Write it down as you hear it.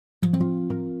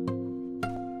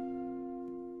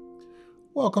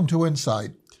Welcome to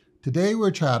Insight. Today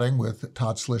we're chatting with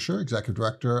Todd Slisher, Executive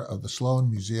Director of the Sloan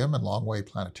Museum and Longway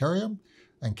Planetarium,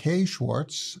 and Kay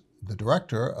Schwartz, the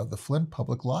Director of the Flint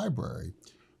Public Library,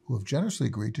 who have generously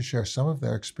agreed to share some of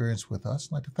their experience with us.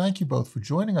 I'd like to thank you both for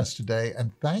joining us today,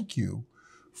 and thank you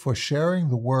for sharing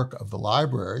the work of the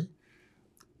library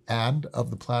and of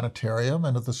the Planetarium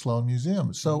and of the Sloan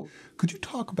Museum. So could you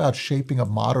talk about shaping a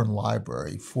modern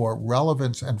library for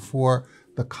relevance and for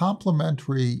the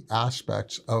complementary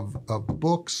aspects of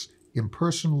books,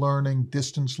 in-person learning,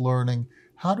 distance learning?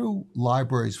 How do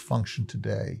libraries function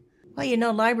today? Well, you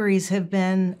know, libraries have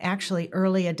been actually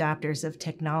early adopters of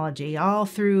technology all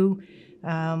through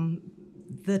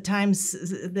the times,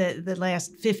 the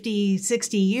last 50,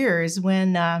 60 years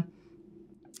when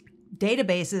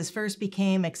databases first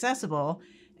became accessible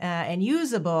and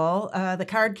usable. The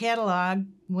card catalog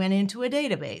went into a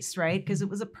database, right? Because it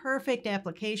was a perfect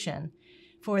application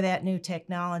for that new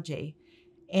technology.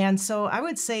 And so I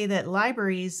would say that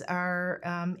libraries are,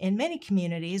 in many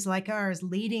communities like ours,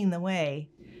 leading the way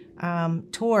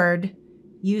toward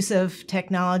use of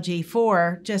technology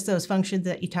for just those functions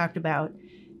that you talked about: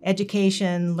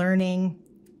 education, learning,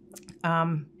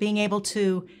 being able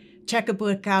to check a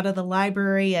book out of the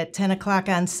library at 10 o'clock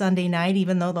on Sunday night,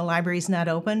 even though the library's not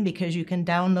open, because you can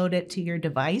download it to your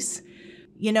device.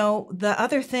 You know, the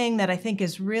other thing that I think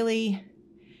is really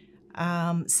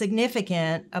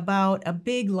significant about a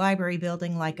big library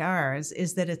building like ours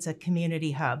is that it's a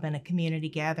community hub and a community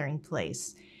gathering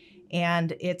place.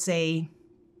 And it's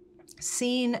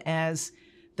seen as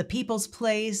the people's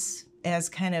place, as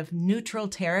kind of neutral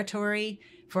territory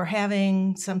for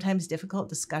having sometimes difficult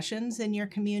discussions in your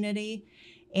community,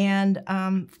 and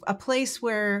a place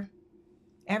where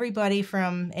everybody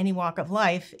from any walk of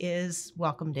life is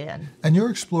welcomed in. And you're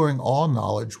exploring all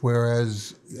knowledge,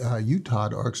 whereas you,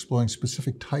 Todd, are exploring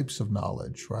specific types of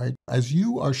knowledge, right? As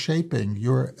you are shaping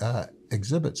your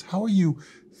exhibits, how are you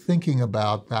thinking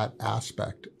about that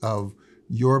aspect of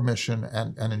your mission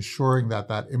and ensuring that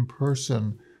that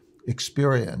in-person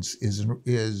experience is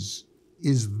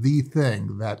the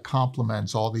thing that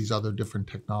complements all these other different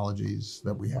technologies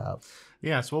that we have?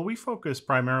 Yes, well, we focus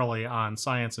primarily on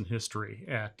science and history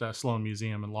at Sloan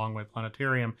Museum and Longway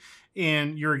Planetarium.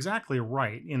 And you're exactly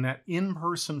right in that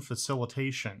in-person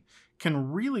facilitation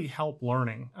can really help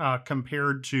learning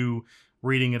compared to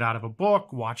reading it out of a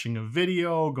book, watching a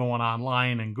video, going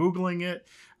online and Googling it.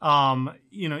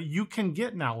 You can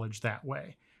get knowledge that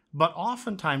way. But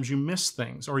oftentimes you miss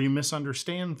things, or you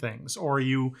misunderstand things, or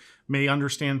you may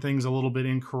understand things a little bit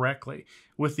incorrectly.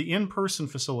 With the in-person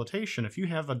facilitation, if you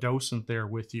have a docent there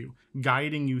with you,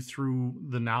 guiding you through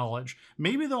the knowledge,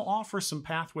 maybe they'll offer some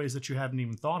pathways that you haven't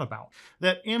even thought about.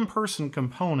 That in-person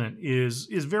component is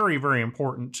very, very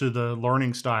important to the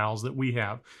learning styles that we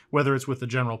have, whether it's with the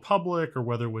general public or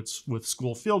whether it's with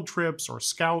school field trips or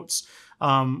scouts.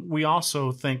 We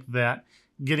also think that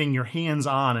getting your hands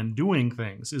on and doing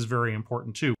things is very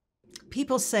important too.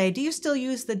 People say, do you still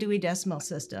use the Dewey Decimal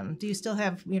System? Do you still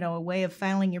have, a way of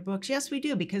filing your books? Yes, we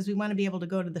do, because we want to be able to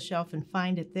go to the shelf and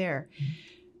find it there.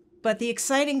 But the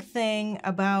exciting thing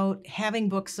about having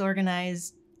books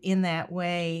organized in that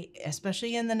way,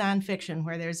 especially in the nonfiction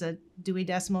where there's a Dewey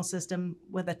Decimal System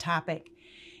with a topic,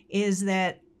 is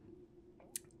that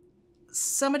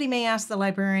somebody may ask the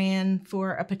librarian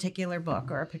for a particular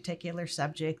book or a particular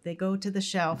subject. They go to the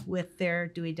shelf with their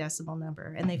Dewey Decimal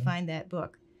number and they find that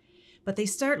book. But they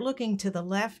start looking to the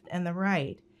left and the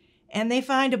right, and they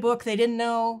find a book they didn't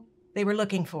know they were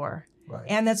looking for. Right.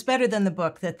 And that's better than the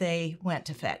book that they went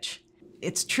to fetch.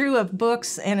 It's true of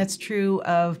books, and it's true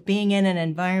of being in an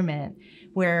environment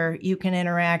where you can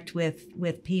interact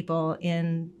with people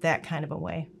in that kind of a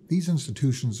way. These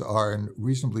institutions are in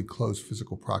reasonably close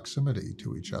physical proximity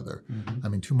to each other. I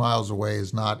mean, 2 miles away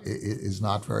is not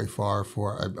very far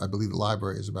for, I believe the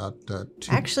library is about 2.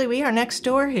 Actually, we are next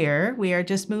door here. We are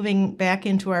just moving back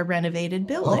into our renovated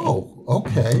building. Oh,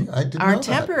 okay. I didn't know Our that.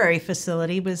 temporary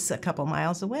facility was a couple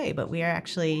miles away, but we are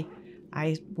actually,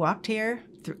 I walked here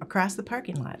across the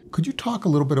parking lot. Could you talk a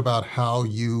little bit about how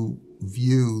you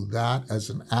view that as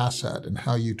an asset and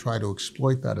how you try to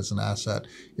exploit that as an asset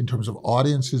in terms of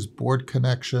audiences, board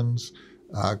connections,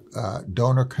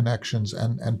 donor connections,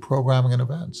 and programming and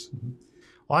events?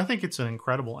 Well, I think it's an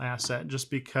incredible asset just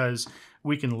because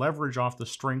we can leverage off the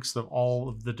strengths of all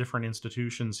of the different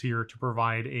institutions here to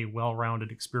provide a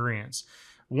well-rounded experience.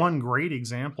 One great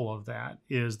example of that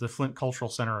is the Flint Cultural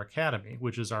Center Academy,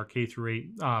 which is our K through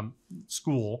 8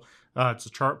 school. It's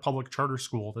a public charter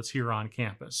school that's here on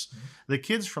campus. Mm-hmm. The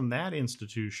kids from that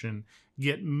institution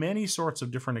get many sorts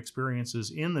of different experiences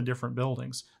in the different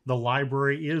buildings. The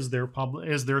library is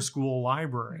their school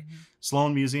library. Mm-hmm.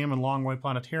 Sloan Museum and Longway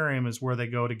Planetarium is where they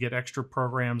go to get extra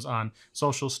programs on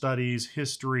social studies,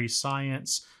 history,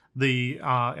 science. The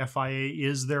FIA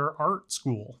is their art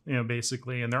school,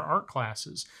 basically, and their art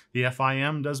classes. The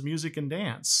FIM does music and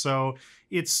dance. So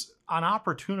it's an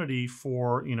opportunity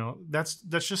for, that's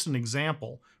just an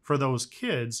example for those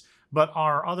kids. But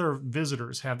our other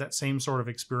visitors have that same sort of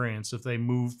experience if they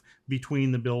move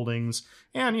between the buildings.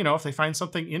 And, if they find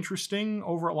something interesting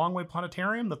over at Longway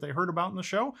Planetarium that they heard about in the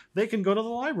show, they can go to the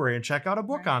library and check out a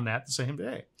book on that the same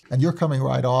day. And you're coming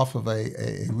right off of a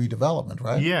redevelopment,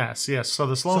 right? Yes. So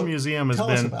the Sloan Museum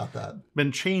has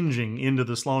been changing into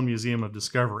the Sloan Museum of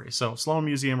Discovery. So Sloan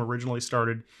Museum originally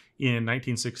started in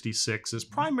 1966 as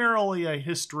primarily a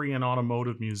history and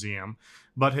automotive museum,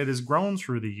 but it has grown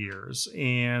through the years.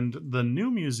 And the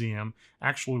new museum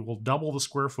actually will double the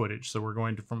square footage. So we're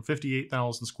going from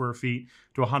 58,000 square feet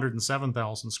to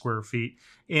 107,000 square feet,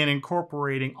 and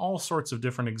incorporating all sorts of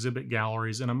different exhibit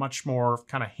galleries in a much more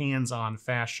kind of hands-on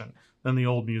fashion than the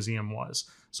old museum was.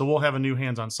 So we'll have a new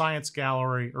hands-on science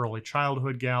gallery, early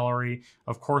childhood gallery.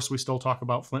 Of course, we still talk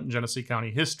about Flint and Genesee County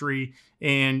history,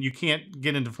 and you can't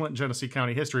get into Flint and Genesee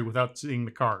County history without seeing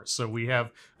the cars. So we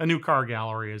have a new car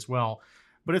gallery as well.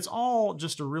 But it's all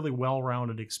just a really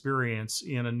well-rounded experience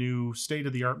in a new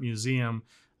state-of-the-art museum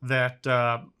that,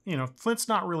 Flint's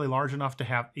not really large enough to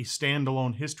have a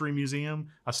standalone history museum,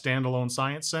 a standalone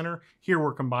science center. Here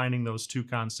we're combining those two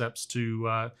concepts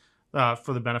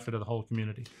for the benefit of the whole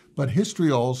community. But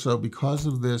history also, because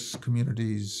of this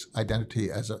community's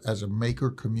identity as a maker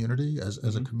community,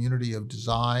 as a community of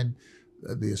design,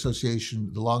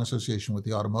 the long association with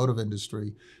the automotive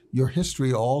industry, your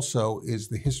history also is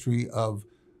the history of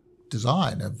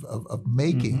design, of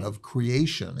making, of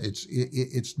creation.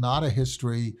 It's not a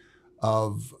history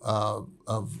of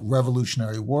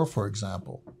Revolutionary War, for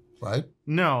example, right?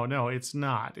 No, it's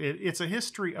not. It's a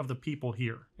history of the people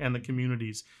here and the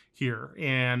communities here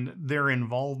and their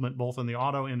involvement both in the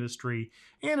auto industry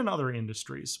and in other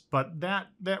industries. But that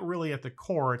really at the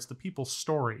core, it's the people's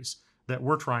stories that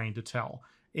we're trying to tell.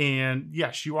 And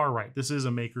yes, you are right. This is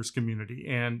a maker's community.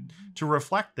 And to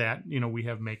reflect that, we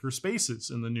have maker spaces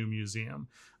in the new museum.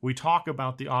 We talk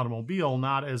about the automobile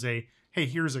not as hey,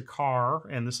 here's a car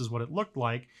and this is what it looked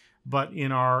like. But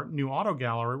in our new auto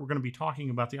gallery, we're going to be talking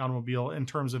about the automobile in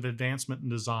terms of advancement in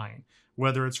design,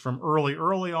 whether it's from early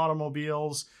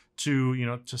automobiles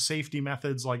to safety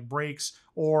methods like brakes,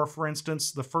 or for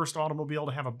instance, the first automobile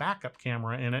to have a backup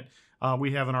camera in it.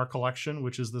 We have in our collection,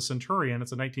 which is the Centurion.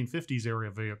 It's a 1950s era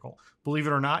vehicle. Believe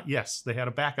it or not, yes, they had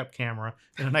a backup camera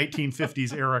in a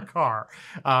 1950s era car.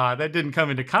 That didn't come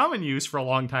into common use for a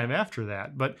long time after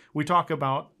that. But we talk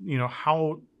about,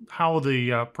 how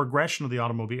the progression of the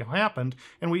automobile happened.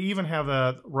 And we even have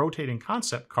a rotating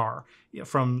concept car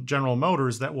from General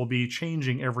Motors that will be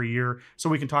changing every year. So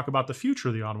we can talk about the future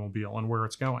of the automobile and where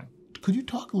it's going. Could you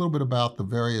talk a little bit about the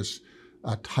various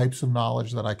types of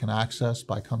knowledge that I can access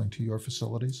by coming to your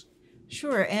facilities?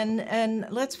 Sure, and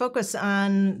let's focus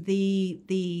on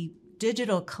the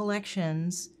digital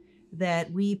collections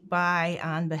that we buy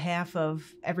on behalf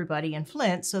of everybody in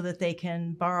Flint so that they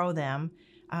can borrow them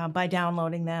by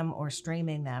downloading them or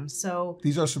streaming them. So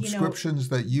these are subscriptions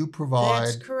that you provide.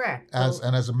 That's correct.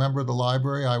 And as a member of the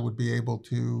library, I would be able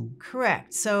to.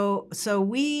 Correct. So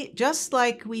we, just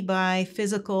like we buy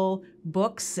physical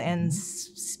books and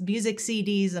music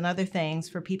CDs and other things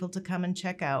for people to come and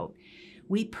check out,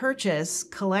 we purchase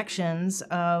collections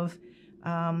of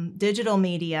digital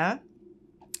media,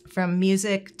 from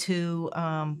music to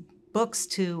books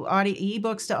to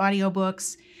ebooks to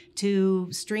audiobooks to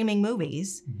streaming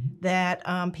movies that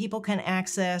people can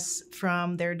access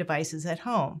from their devices at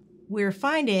home. We're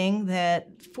finding that,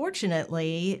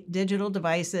 fortunately, digital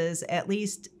devices, at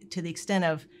least to the extent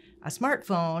of a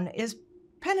smartphone, is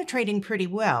penetrating pretty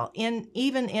well,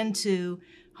 even into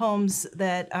homes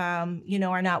that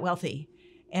are not wealthy.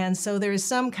 And so there is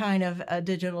some kind of a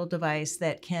digital device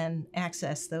that can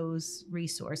access those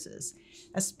resources,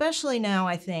 especially now,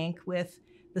 I think, with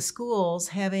the schools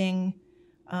having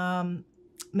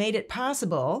made it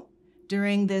possible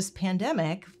during this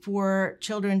pandemic for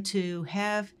children to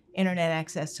have internet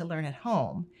access to learn at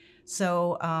home.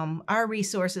 So our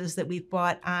resources that we've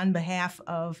bought on behalf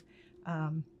of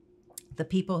the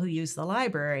people who use the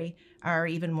library are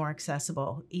even more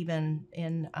accessible, even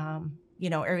in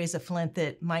areas of Flint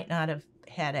that might not have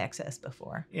had access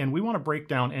before. And we want to break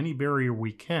down any barrier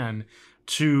we can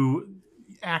to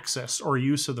access or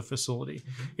use of the facility.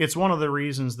 Mm-hmm. It's one of the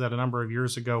reasons that a number of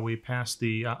years ago we passed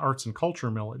the arts and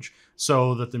culture millage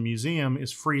so that the museum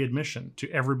is free admission to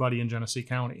everybody in Genesee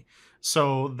County.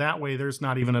 So that way there's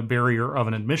not even a barrier of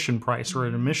an admission price or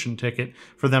an admission ticket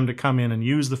for them to come in and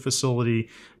use the facility,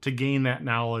 to gain that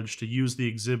knowledge, to use the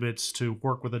exhibits, to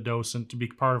work with a docent, to be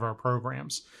part of our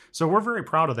programs. So we're very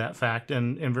proud of that fact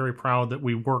and very proud that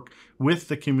we work with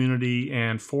the community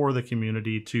and for the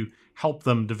community to help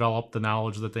them develop the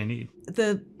knowledge that they need.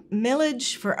 The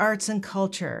millage for arts and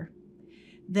culture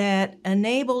that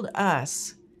enabled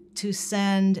us to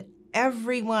send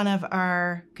every one of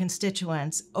our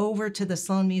constituents over to the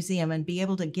Sloan Museum and be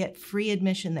able to get free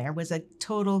admission there was a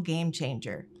total game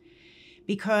changer.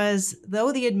 Because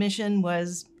though the admission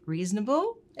was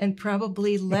reasonable and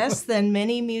probably less than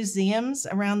many museums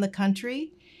around the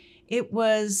country, it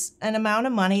was an amount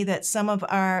of money that some of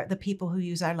the people who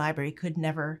use our library could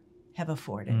never have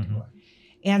afforded. Mm-hmm.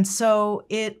 And so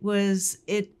it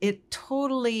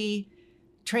totally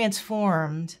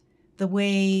transformed the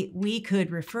way we could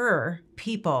refer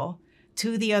people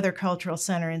to the other cultural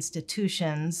center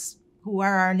institutions who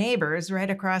are our neighbors right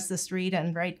across the street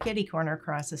and right kitty corner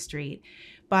across the street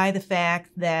by the fact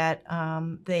that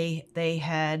they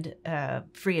had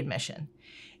free admission.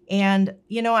 And,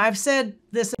 you know, I've said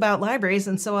this about libraries,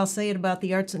 and so I'll say it about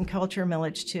the arts and culture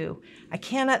millage too. I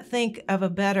cannot think of a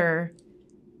better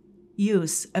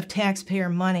use of taxpayer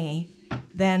money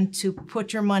than to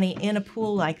put your money in a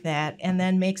pool like that and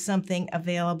then make something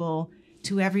available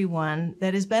to everyone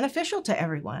that is beneficial to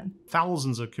everyone.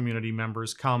 Thousands of community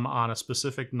members come on a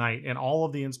specific night, and all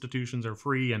of the institutions are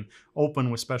free and open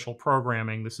with special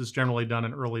programming. This is generally done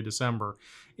in early December.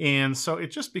 And so it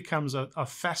just becomes a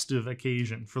festive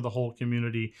occasion for the whole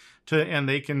community and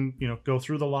they can, you know, go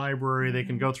through the library, they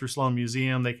can go through Sloan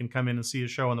Museum, they can come in and see a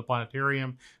show in the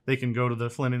Planetarium, they can go to the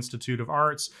Flint Institute of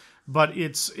Arts. But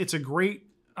it's a great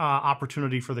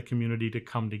opportunity for the community to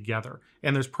come together.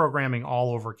 And there's programming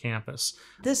all over campus.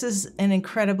 This is an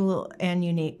incredible and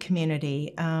unique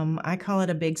community. I call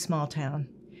it a big small town.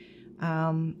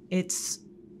 It's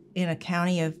in a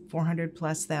county of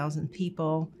 400,000+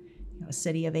 people, a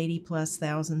city of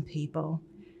 80,000+ people.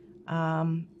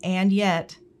 And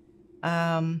yet,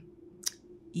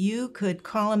 you could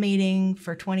call a meeting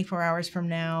for 24 hours from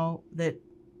now that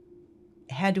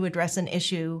had to address an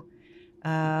issue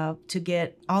to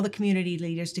get all the community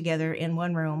leaders together in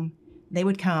one room. They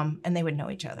would come and they would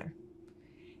know each other.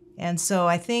 And so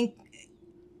I think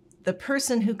the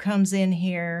person who comes in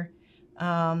here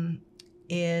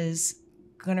is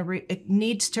going to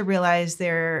needs to realize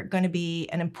they're going to be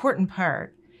an important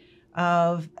part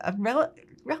of a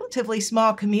relatively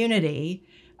small community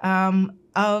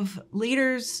of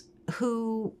leaders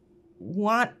who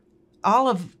want all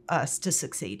of us to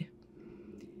succeed.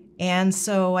 And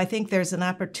so I think there's an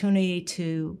opportunity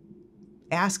to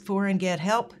ask for and get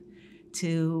help,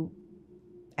 to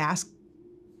ask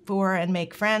for and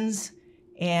make friends,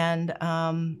 and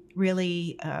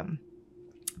really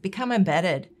become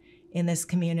embedded in this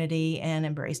community and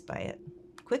embraced by it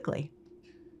quickly.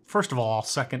 First of all, I'll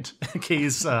second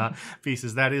Kay's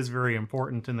pieces. That is very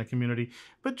important in the community.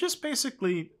 But just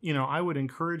basically, you know, I would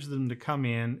encourage them to come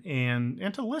in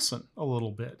and to listen a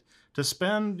little bit, to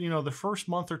spend, you know, the first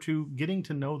month or two getting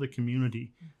to know the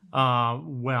community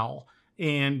well,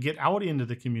 and get out into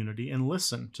the community and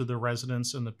listen to the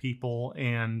residents and the people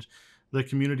and the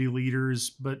community leaders,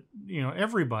 but, you know,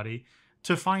 everybody,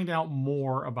 to find out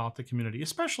more about the community.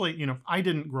 Especially, you know, I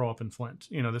didn't grow up in Flint.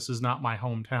 You know, this is not my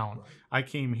hometown. Right. I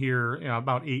came here, you know,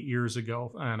 about 8 years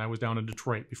ago, and I was down in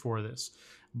Detroit before this.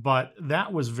 But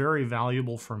that was very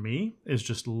valuable for me, is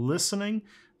just listening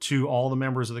to all the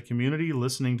members of the community,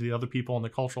 listening to the other people on the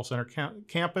Cultural Center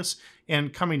campus,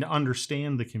 and coming to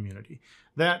understand the community.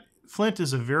 That Flint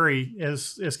is a very,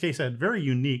 as Kay said, very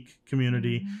unique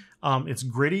community. Mm-hmm. It's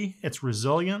gritty, it's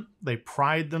resilient. They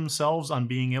pride themselves on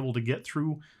being able to get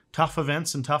through tough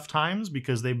events and tough times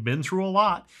because they've been through a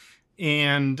lot.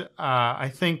 And I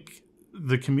think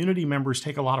the community members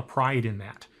take a lot of pride in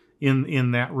that,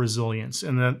 in that resilience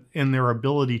and in their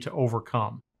ability to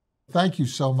overcome. Thank you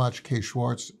so much, Kay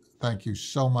Schwartz. Thank you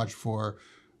so much for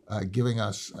giving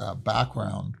us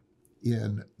background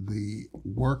in the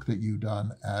work that you've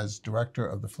done as director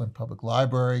of the Flint Public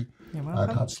Library.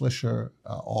 Todd Slisher,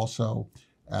 also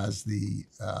as the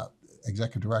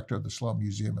executive director of the Sloan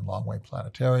Museum and Longway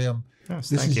Planetarium. Yes,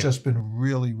 this has just been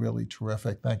really, really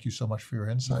terrific. Thank you so much for your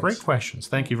insights. Great questions.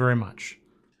 Thank you very much.